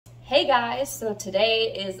Hey guys, so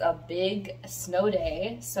today is a big snow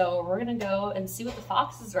day, so we're gonna go and see what the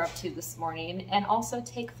foxes are up to this morning and also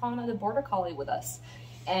take Fauna the Border Collie with us.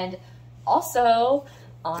 And also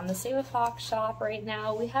on the Save a Fox shop right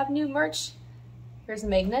now, we have new merch. Here's a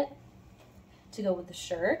magnet to go with the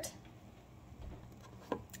shirt.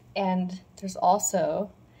 And there's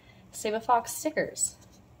also Save a Fox stickers.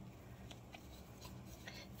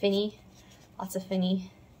 Finny, lots of Finny.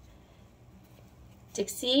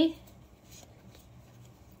 Dixie,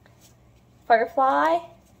 Firefly.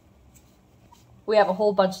 We have a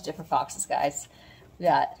whole bunch of different foxes, guys. We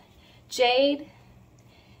got Jade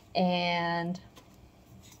and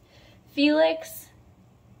Felix.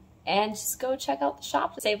 And just go check out the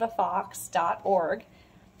shop, saveafox.org.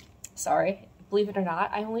 Sorry, believe it or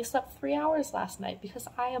not, I only slept 3 hours last night because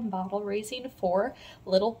I am bottle raising 4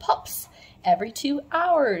 little pups every 2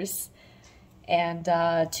 hours. And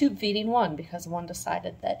tube feeding one because one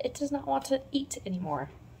decided that it does not want to eat anymore.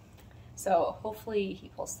 So hopefully he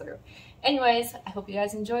pulls through. Anyways, I hope you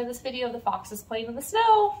guys enjoy this video of the foxes playing in the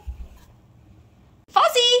snow.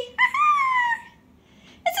 Fozzie!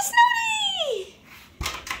 It's a snow day!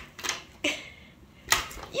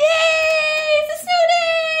 Yay! It's a snow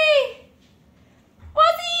day!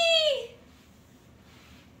 Fozzie!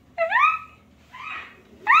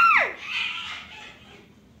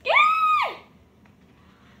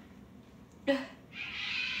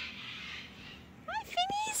 Hi,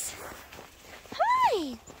 Finnies.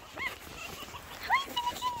 Hi. Hi,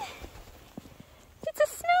 Finnegan. It's a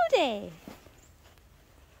snow day.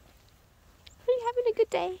 Are you having a good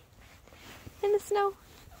day in the snow?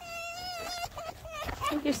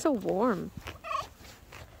 Oh, you're so warm.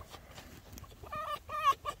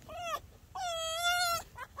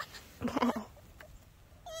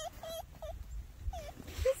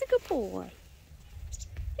 He's a good boy.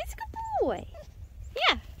 He's a good boy.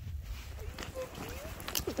 Yeah.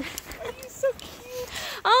 He's so cute.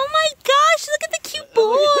 Oh my gosh, look at the cute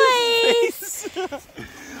boys.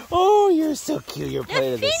 Oh, you're so cute. You're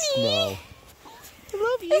playing in the Finny. snow. I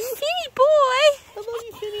love you. The Finny boy. I love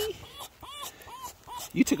you, Finny.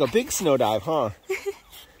 You took a big snow dive, huh?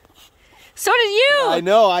 So did you. I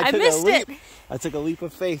know. I took missed a leap. it. I took a leap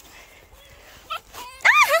of faith.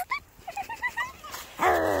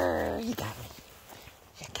 Arr, you got me.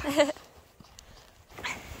 You got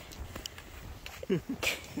me.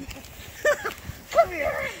 Come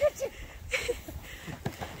here.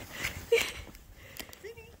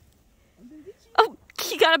 Oh,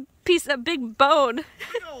 he got a piece of big bone.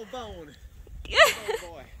 No bone. Oh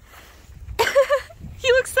boy.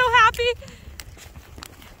 He looks so happy.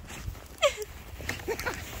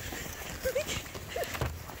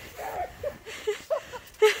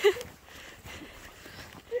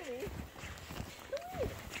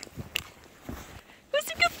 Who's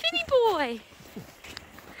a good Finny boy?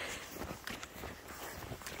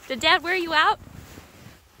 Did Dad wear you out?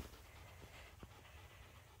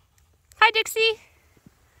 Hi, Dixie.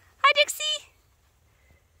 Hi, Dixie.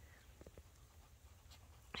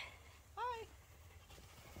 Hi.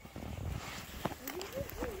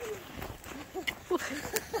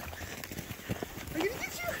 Are you gonna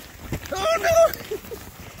get you? Oh no!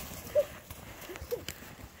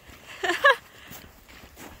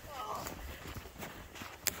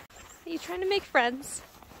 Are you trying to make friends?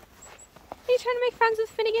 Are you trying to make friends with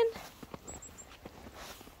Finnegan?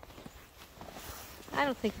 I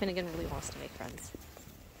don't think Finnegan really wants to make friends.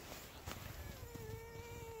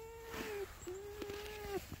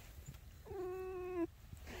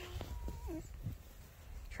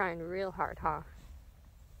 Trying real hard, huh?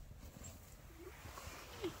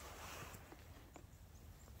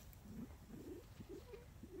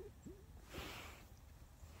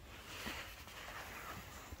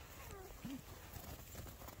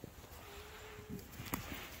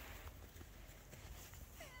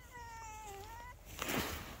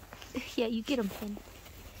 Yeah, you get him, Finn.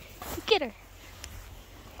 You get her.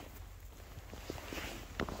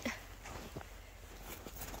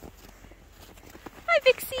 Hi,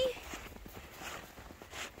 Vixie.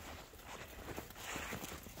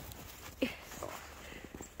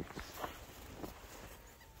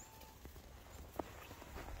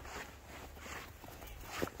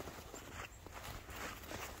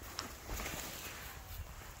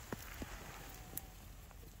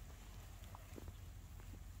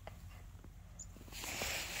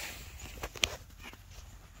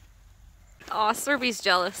 Aw, Serby's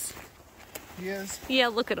jealous. He is? Yeah,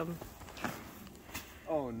 look at him.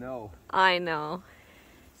 Oh no. I know.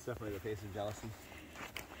 It's definitely the face of jealousy.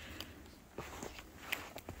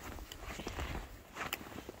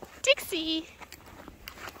 Dixie.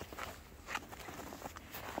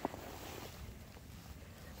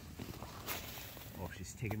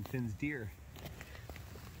 taking Finn's deer.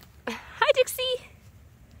 Hi, Dixie.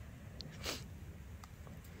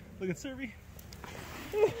 Look at Serby.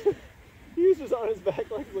 He was just on his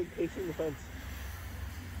back like pacing the fence.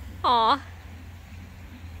 Aw.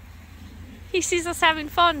 He sees us having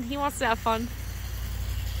fun. He wants to have fun.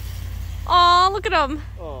 Aw, look at him.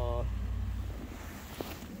 Aw.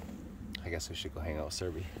 I guess we should go hang out with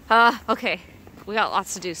Serby. Okay. We got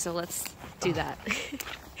lots to do, so let's do that.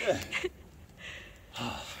 All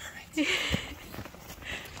right.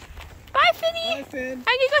 Bye, Finny. Bye, Finn.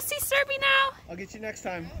 I can go see Serby now. I'll get you next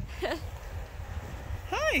time.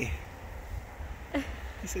 Hi.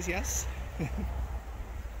 He says yes.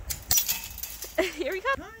 Here we go.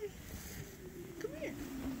 Hi. Come here.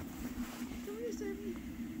 Come here, Serby.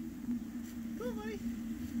 Come on, buddy.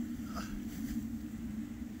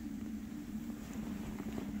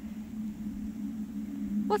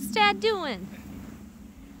 What's Dad doing?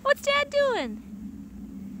 What's Dad doing?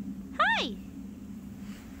 Hi.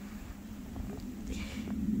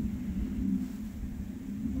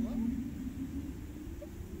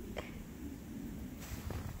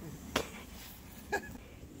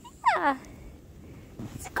 Yeah.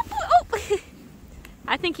 It's a good boy. Oh.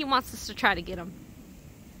 I think he wants us to try to get him.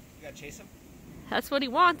 You gotta chase him? That's what he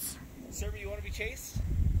wants. Serby, you wanna be chased?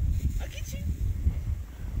 I'll get you.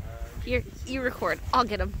 Here, you record. I'll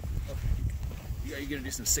get him. Okay. Are you gonna do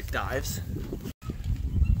some sick dives?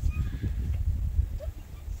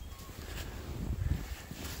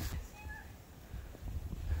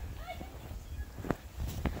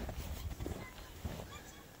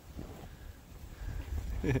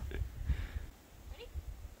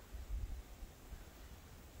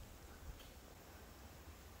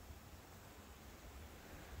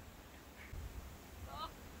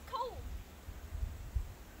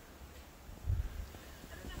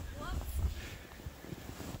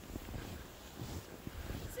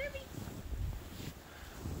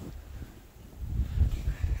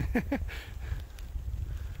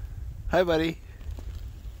 Hi, buddy.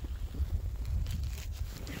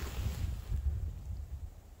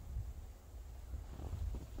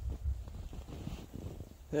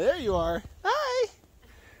 There you are. Hi.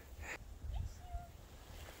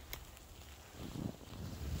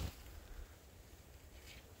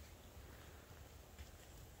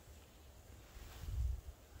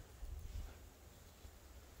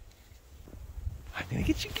 I'm gonna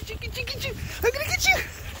get you, get you. I'm gonna get you.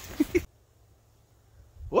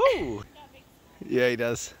 Whoa. Yeah, he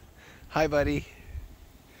does. Hi, buddy.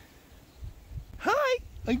 Hi.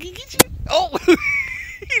 I can get you. Oh,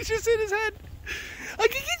 he just hit his head. I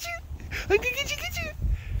can get you. I can get you.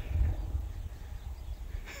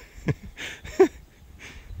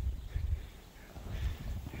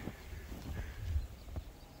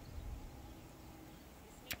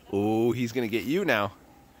 Oh, he's gonna get you now.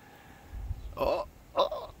 Oh,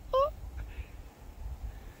 oh, oh.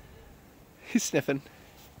 He's sniffing.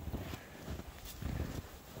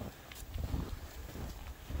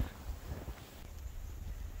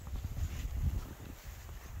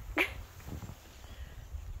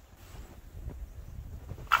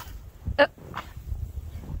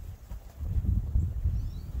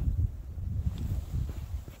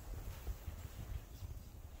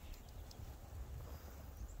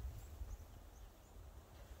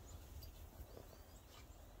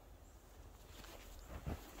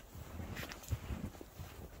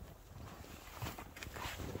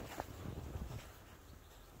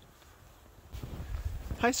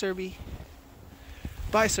 Hi, Serby.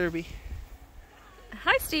 Bye, Serby.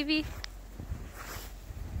 Hi, Stevie.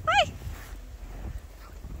 Hi.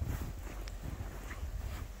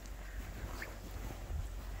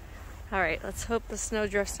 All right, let's hope the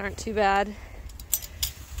snowdrifts aren't too bad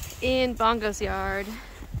in Bongo's yard.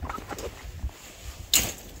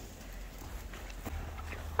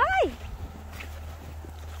 Hi.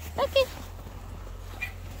 Look at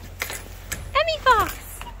Emmy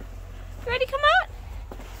Fox. You ready to come out?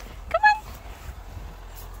 Come on.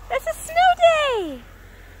 It's a snow day.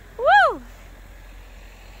 Woo.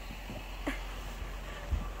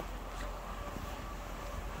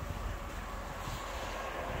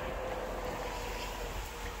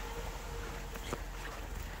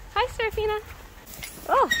 Hi, Serafina.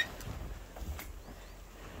 Oh.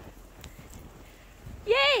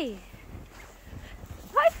 Yay.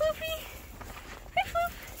 Hi, Floofy. Hi,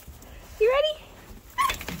 Floof. You ready?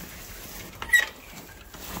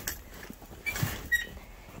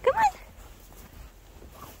 Come on.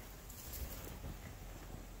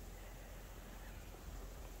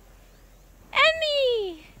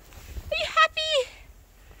 Emmy, are you happy?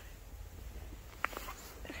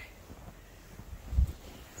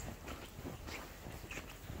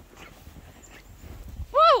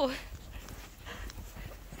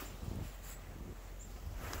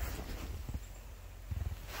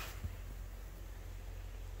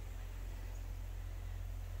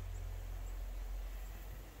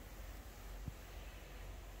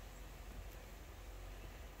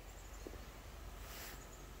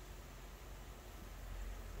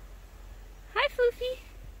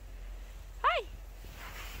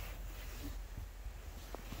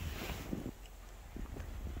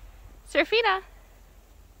 Serafina.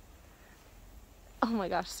 Oh my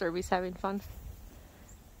gosh, Serby's having fun.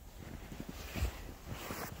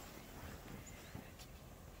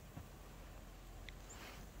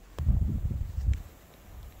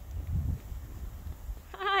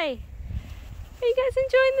 Hi. Are you guys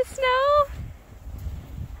enjoying the snow?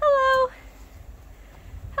 Hello.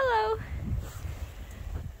 Hello.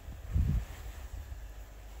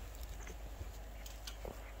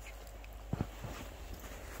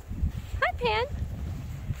 Hi, Pan.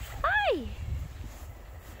 Hi.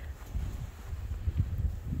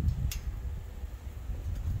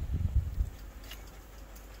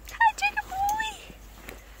 Hi, Jacob boy.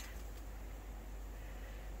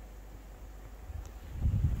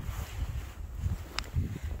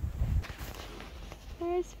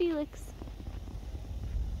 There's Felix.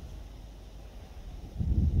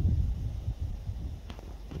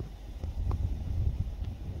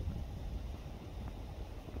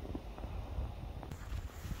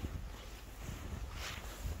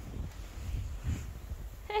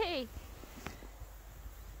 Hey.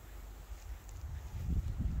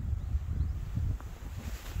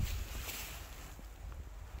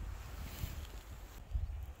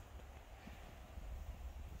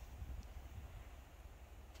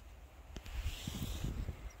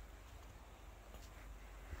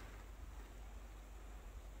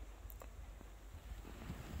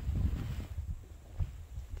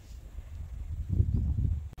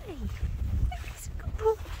 Who's a good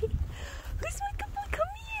boy? Who's my good boy?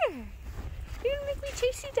 Come here. You're gonna make me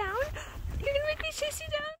chase you down? You're gonna make me chase you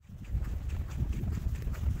down?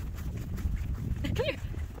 Come here.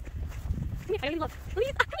 Come here. I gotta look. Come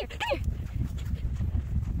here. Come here.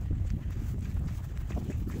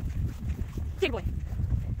 Good boy.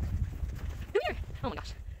 Come here. Oh my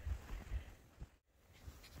gosh.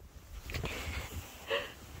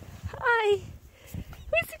 Hi.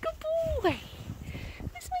 Who's a good boy?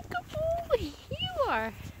 Who's my good boy? You are.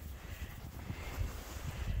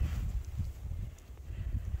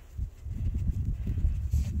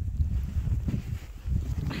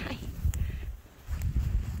 Hi.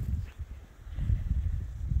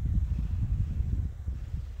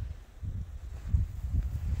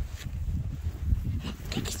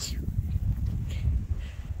 Look at you.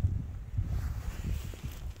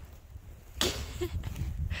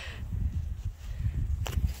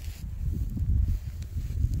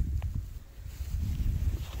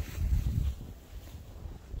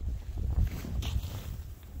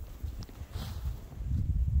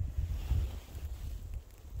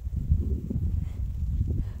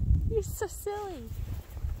 You're so silly.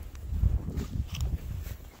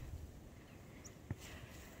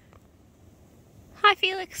 Hi,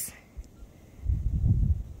 Felix.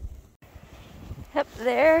 Yep,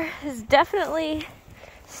 there is definitely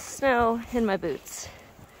snow in my boots.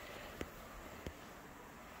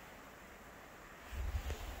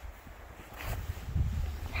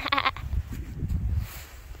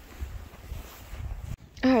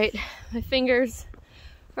 All right, my fingers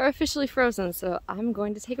are officially frozen, so I'm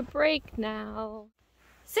going to take a break now.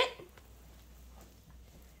 Sit.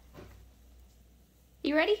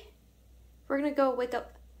 You ready? We're gonna go wake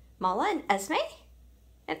up Mala and Esme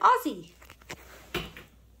and Ozzy.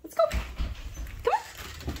 Let's go. Come on.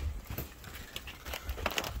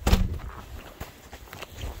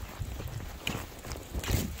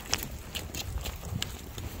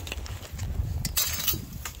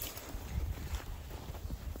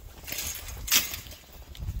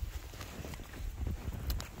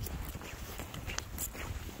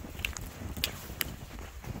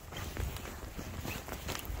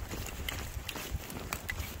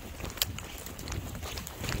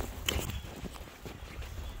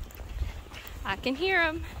 I can hear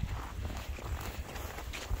him.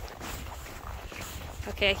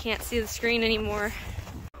 Okay, I can't see the screen anymore.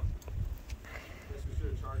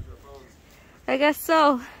 I guess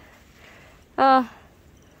so. Fauna,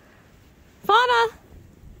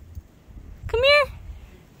 come here.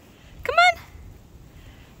 Come on,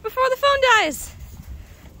 before the phone dies.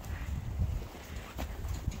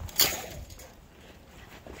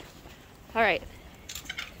 All right.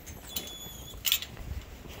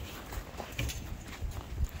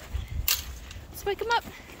 Let's wake him up.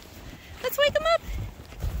 Let's wake him up.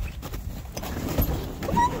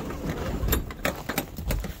 Come on.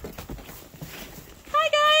 Hi,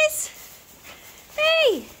 guys.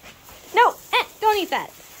 Hey. No, don't eat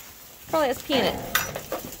that. Probably has pee in it.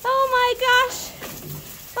 Oh my gosh.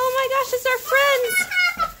 Oh my gosh, it's our friends.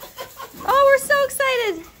 Oh, we're so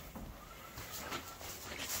excited.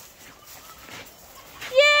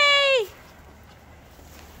 Yay.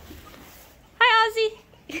 Hi, Ozzy.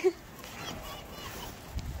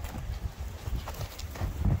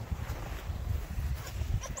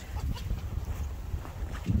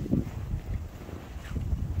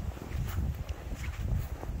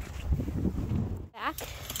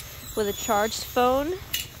 with a charged phone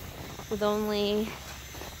with only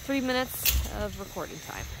 3 minutes of recording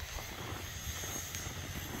time.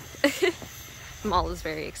 Maul is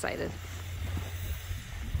very excited.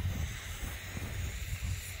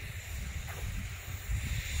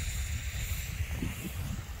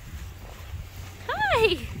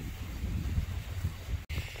 Hi!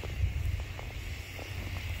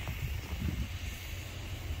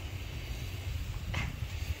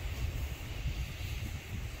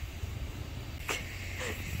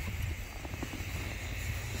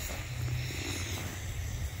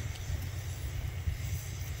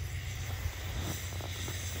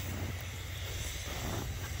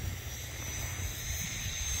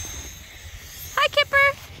 Hi,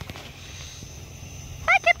 Kipper!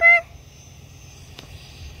 Hi, Kipper!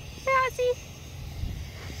 Hey, Ozzy!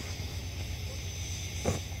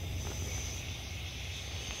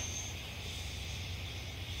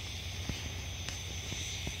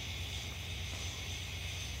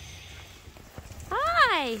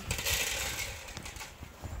 Hi!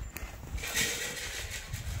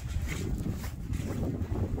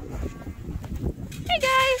 Hey,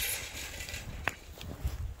 guys!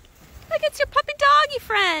 Look, it's your puppy doggy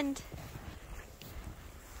friend!